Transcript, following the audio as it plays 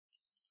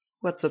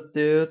What's up,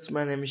 dudes?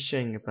 My name is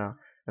Shingapal,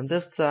 and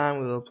this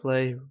time we will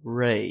play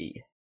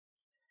Ray.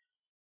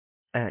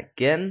 And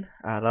again,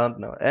 I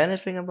don't know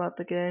anything about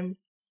the game.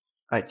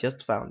 I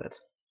just found it.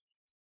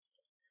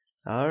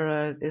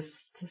 Alright,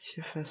 is this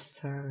your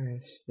first time?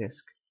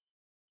 Yes.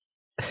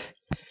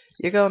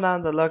 You go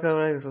down the local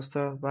radio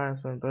store, buy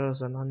some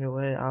booze, and on your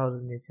way out,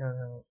 and you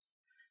can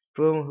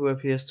Boom, who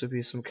appears to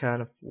be some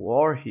kind of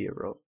war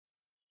hero.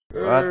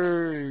 What?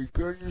 Hey,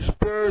 can you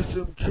spare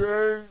some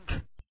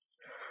change?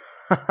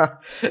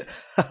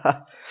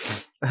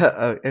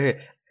 Okay.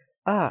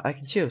 I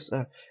can choose.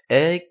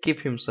 A,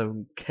 give him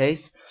some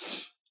case.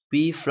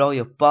 B, throw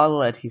your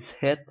bottle at his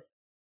head.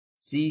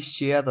 C,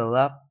 share the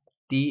love.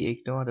 D,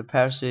 ignore the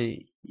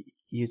parasite.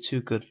 You're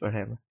too good for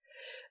him.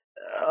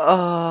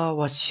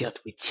 What should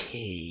we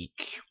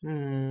take?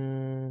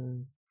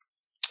 Throw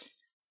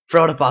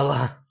the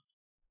bottle.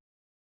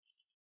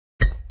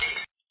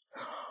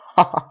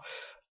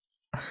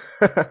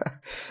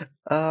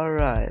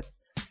 Alright.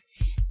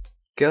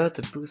 Go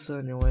to booster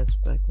on your way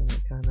back and you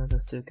can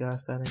notice two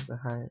guys standing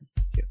behind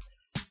you.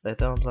 They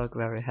don't look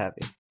very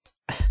happy.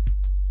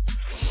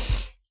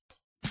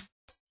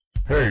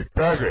 Hey,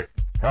 faggot,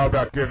 how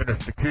about giving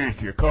us the keys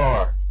to your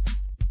car?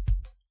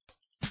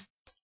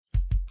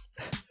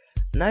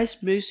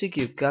 Nice music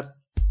you got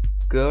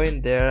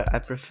going there. I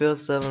prefer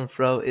selling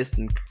throw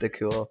isn't the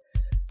cool.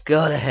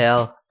 Go the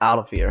hell out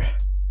of here.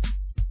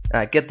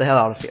 Get the hell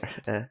out of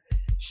here.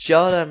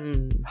 Show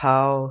them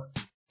how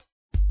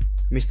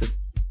Mr.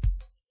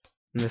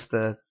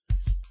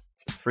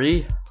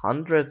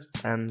 300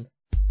 and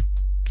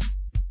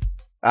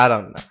I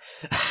don't know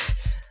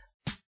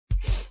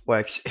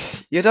works.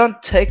 You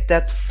don't take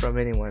that from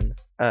anyone.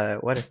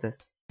 What is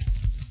this?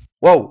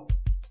 Whoa!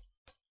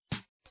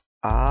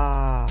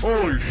 Ah!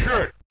 Holy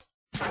shit!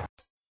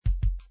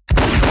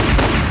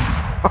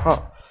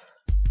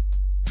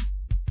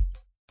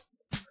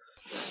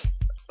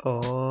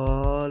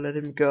 Oh, let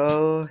him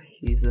go.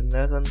 He's a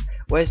lesson.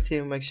 Waste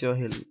him, make sure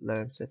he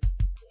learns it.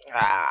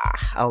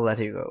 I'll let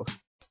you go.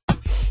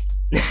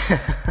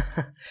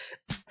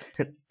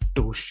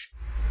 Douche.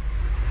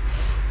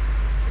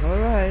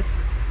 Alright.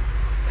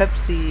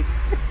 Pepsi.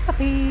 Pizza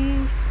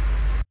Pea.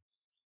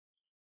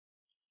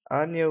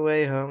 On your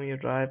way home, you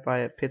drive by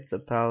a pizza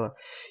parlor.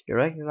 You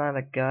recognize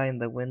a guy in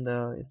the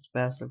window. It's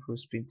Basil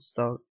who's been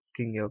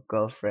stalking your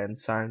girlfriend.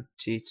 Time to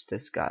teach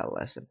this guy a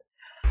lesson.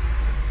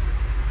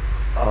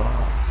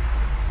 Oh,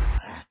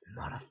 that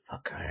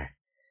motherfucker.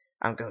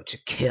 I'm going to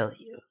kill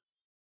you.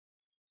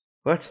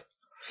 What?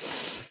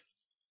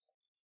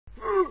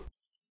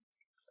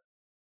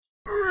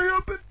 Hurry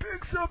up and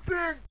pick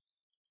something!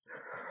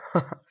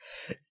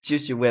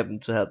 Choose your weapon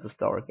to help the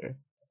stalker.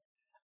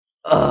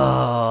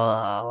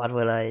 Oh, what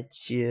will I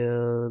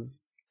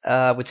choose?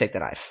 We take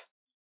the knife.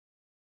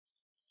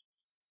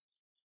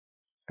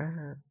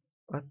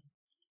 What?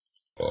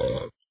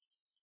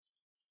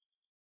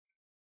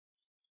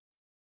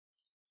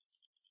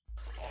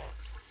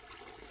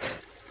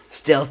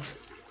 Stealth.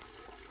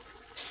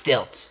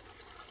 Stealth.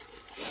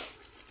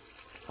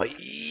 Oh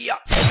yeah.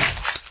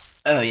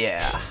 Oh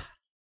yeah.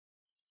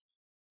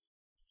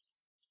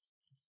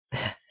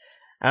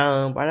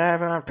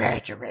 Whatever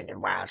picture in the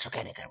wild, so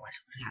getting good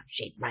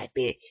shit might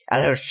be a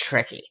little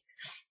tricky.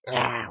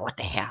 What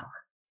the hell?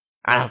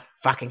 I don't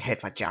fucking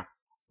hate my job.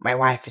 My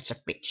wife is a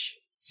bitch.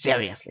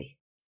 Seriously.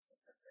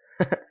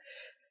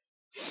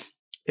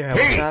 You have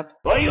a job?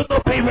 Why you no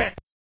payment?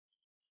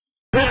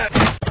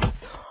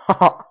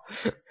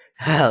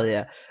 Hell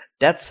yeah.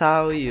 That's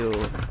how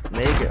you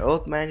make your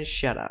old man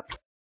shut up.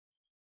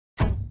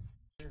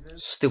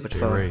 Stupid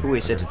phone. Ray, Who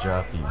is it? to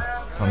drop you.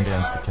 Come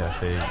down to the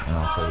cafe and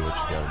I'll tell you what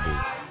you gotta do.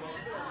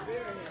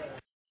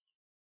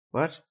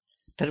 What?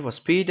 That was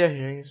Peter.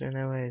 He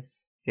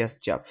has a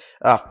job.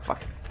 Oh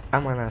fuck.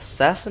 I'm an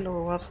assassin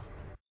or what?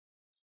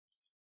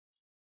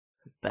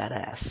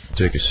 Badass.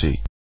 Take a seat.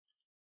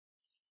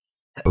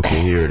 Okay,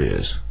 here it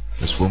is.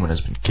 This woman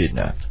has been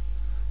kidnapped.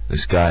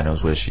 This guy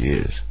knows where she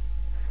is.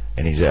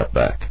 And he's out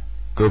back.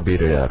 Go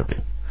beat it out of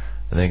him.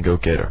 And then go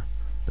get her.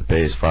 The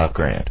pay is $5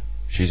 grand.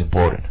 She's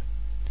important.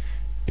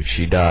 If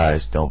she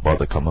dies, don't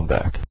bother coming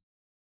back.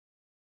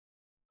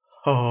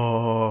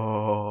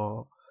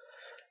 Oh.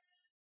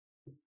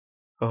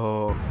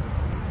 Oh.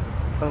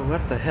 Oh,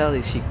 what the hell?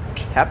 Is he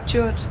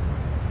captured?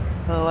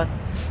 Oh, what?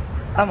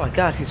 Oh my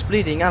god, he's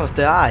bleeding out of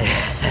the eye.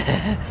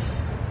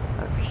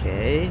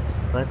 Okay,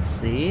 let's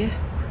see.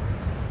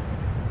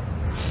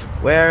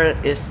 Where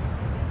is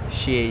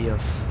she, you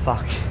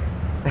fuck?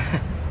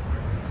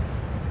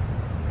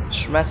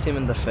 Smash him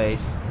in the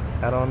face.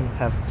 I don't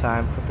have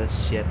time for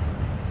this shit.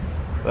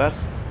 What?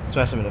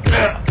 Smash him in the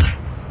face.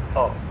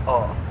 Oh.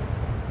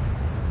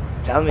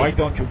 Tell me. Why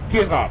don't you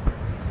give up?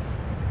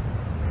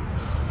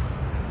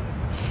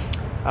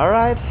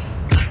 Alright.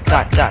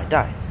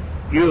 Die.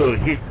 You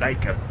hit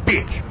like a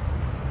bitch.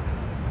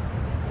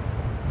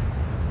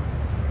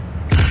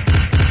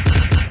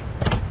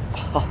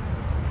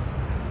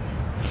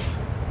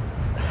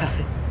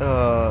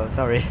 Oh,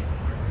 sorry.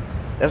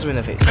 That's me in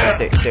the face.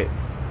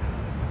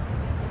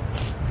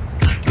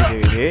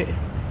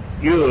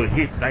 You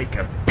hit like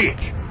a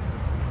bitch.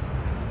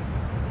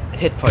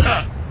 Hit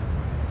punch.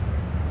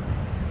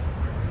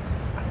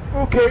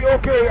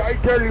 Okay, I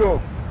tell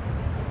you.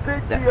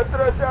 Take Yeah. the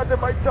address out of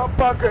my top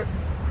pocket.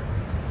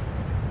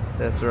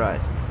 That's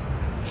right.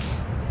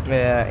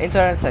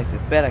 Intern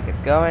infected. Better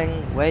get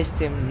going. Waste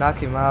him. Knock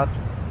him out.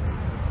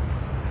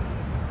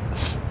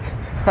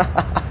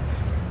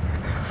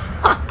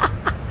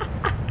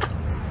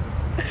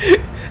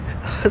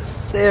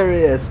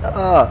 Serious.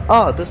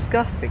 Oh,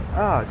 disgusting.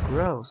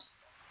 Gross.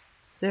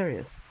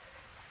 Serious.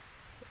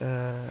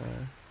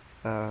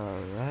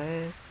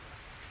 Alright.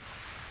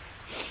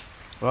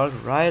 Walk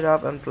right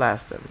up and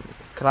blast them.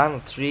 Climb a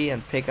tree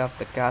and pick up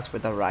the guards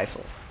with a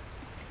rifle.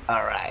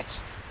 Alright.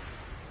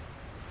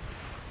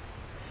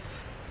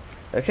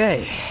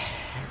 Okay.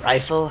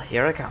 Rifle,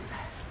 here I come.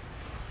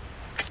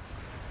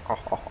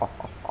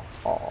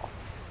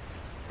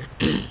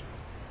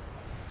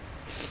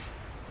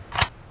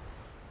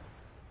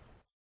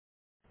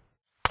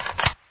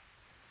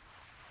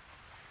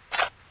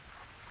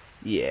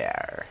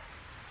 Yeah.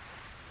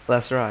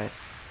 That's right.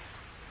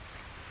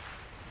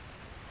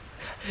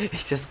 He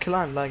just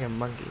climbed like a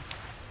monkey.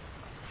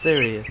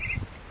 Serious.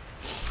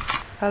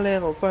 A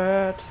little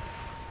bird.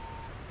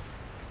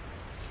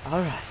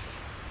 Alright.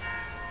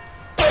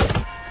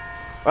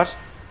 What?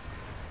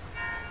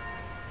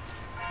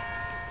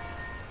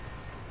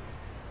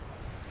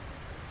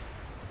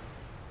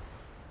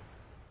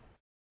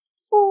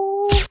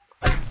 Ooh.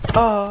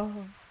 Oh.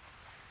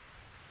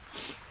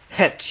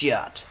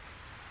 Headshot.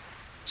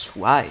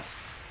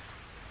 Twice.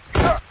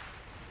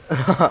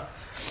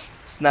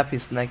 Snap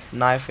his neck,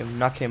 knife him,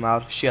 knock him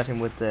out, shoot him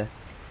with the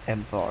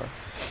M4.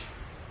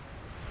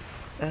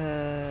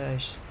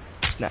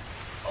 Snap.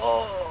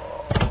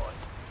 Oh,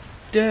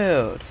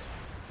 dude.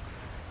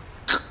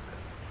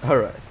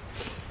 Alright.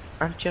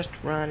 I'm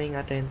just running,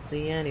 I didn't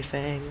see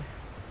anything.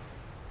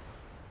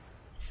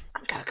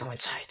 I'm gonna go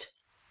inside.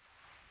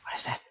 What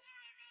is that?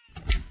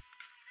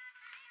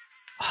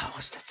 Oh,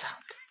 what's that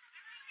sound?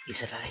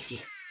 Is it a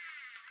lady?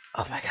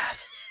 Oh my god.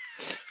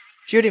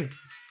 Shoot him!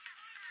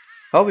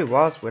 Hope he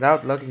was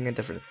without looking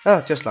indifferent.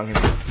 Oh, just lung him.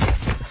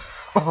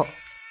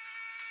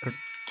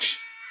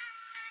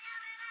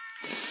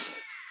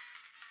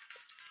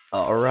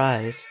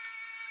 Alright.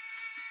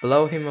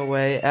 Blow him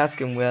away, ask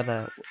him where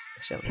the...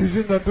 She's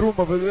in that room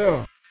over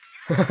there.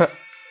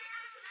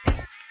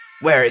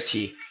 Where is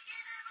he?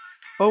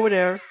 Over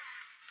there.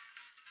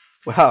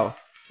 Wow,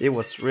 it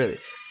was really...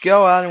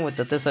 Go on with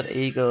the Desert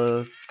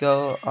Eagle,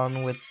 go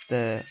on with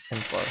the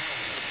M4.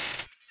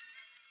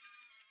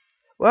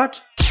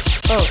 What?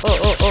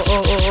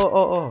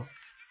 Oh.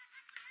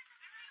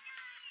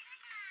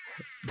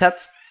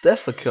 That's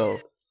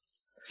difficult.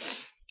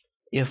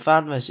 You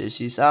found message,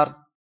 she's out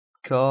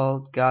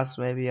cold, gas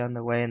may be on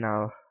the way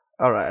now.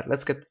 Alright,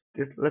 let's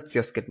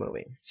just get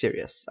moving.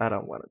 Serious, I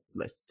don't want to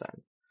waste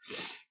time.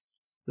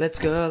 Let's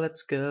go.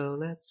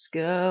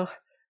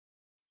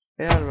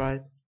 Yeah,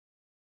 alright.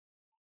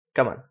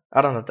 Come on,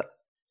 I don't know.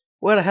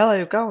 Where the hell are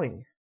you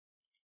going?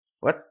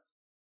 What?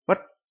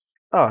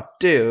 Oh,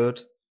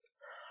 dude.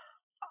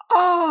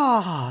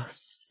 Oh,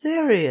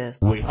 serious?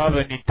 We have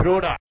an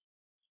intruder.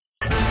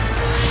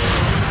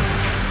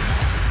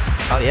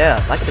 Oh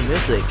yeah, like the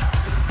music.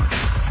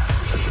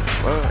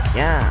 Well,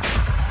 yeah.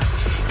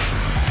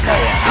 Hell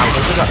yeah, I'm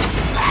going to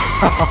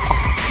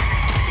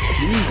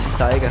go. Easy,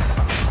 Tiger.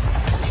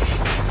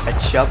 A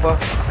chopper?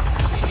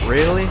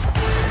 Really?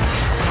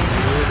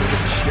 Really, a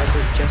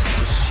chopper just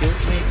to shoot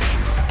me?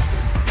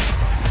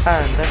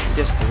 And that's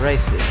just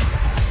racist.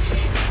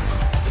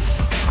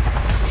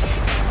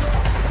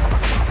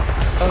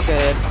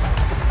 Okay.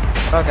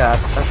 Oh god.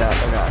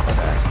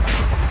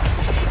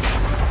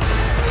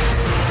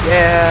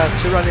 Yeah,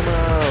 Geronimo!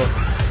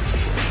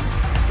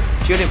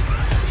 Shoot him!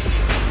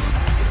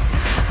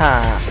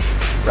 Haha!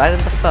 Right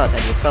in the foot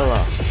and you fell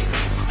off.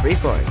 3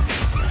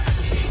 points.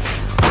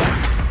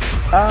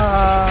 No!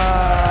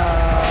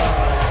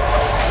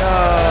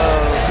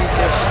 He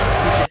did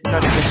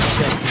not just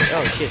shoot me.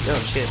 Oh shit,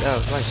 oh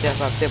my shit,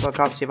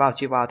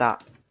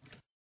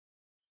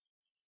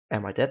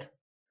 Am I dead?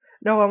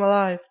 No, I'm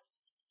alive!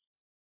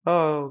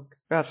 Oh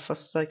god, for a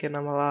second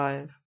I'm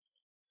alive.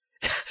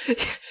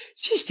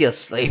 She still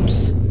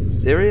sleeps.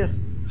 Serious?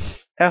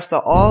 After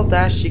all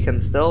that she can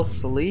still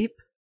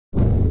sleep?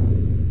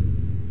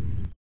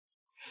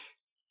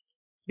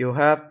 You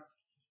have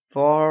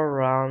 4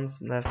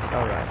 rounds left.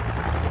 Alright.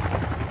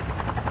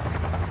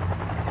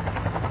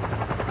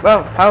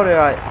 Well, how do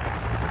I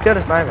kill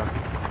a sniper?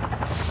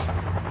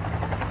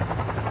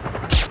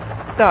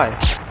 Die.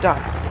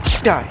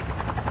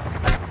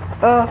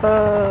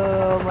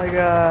 Oh my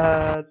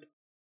god.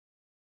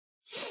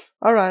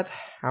 Alright,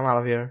 I'm out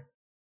of here.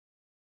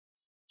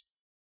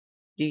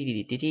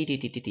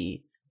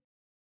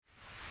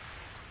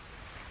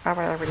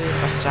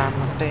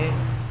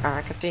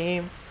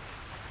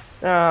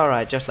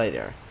 Alright, just lay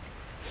there.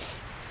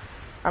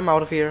 I'm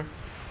out of here.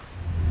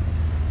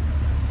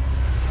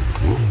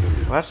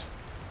 What?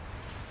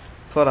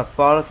 Put a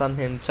bullet on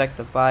him, check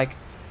the bike,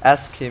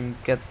 ask him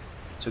get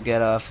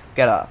off.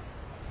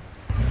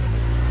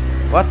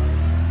 What?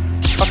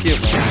 Fuck you,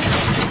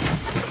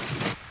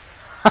 man.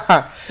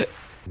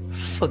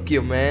 Fuck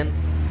you, man.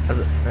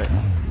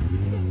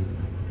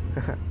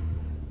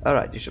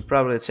 Alright, you should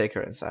probably take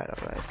her inside,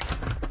 alright.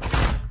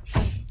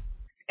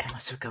 Am I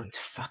still going to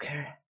fuck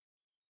her?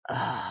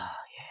 Oh,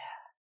 yeah.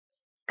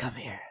 Come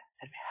here,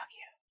 let me hug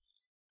you.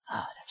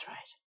 Oh, that's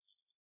right.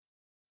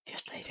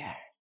 Just lay there.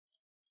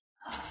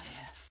 Oh,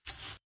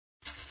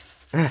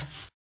 yeah.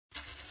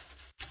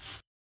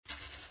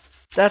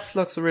 That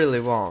looks really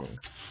wrong.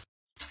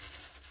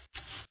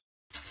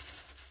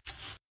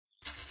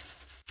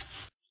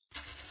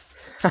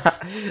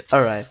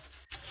 Alright.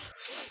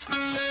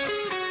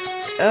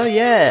 Oh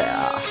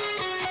yeah.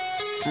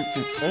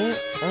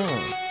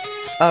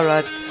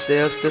 Alright,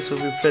 this will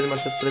be pretty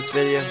much it for this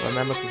video.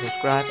 Remember to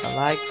subscribe and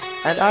like,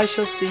 and I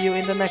shall see you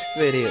in the next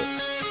video.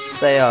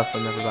 Stay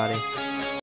awesome, everybody.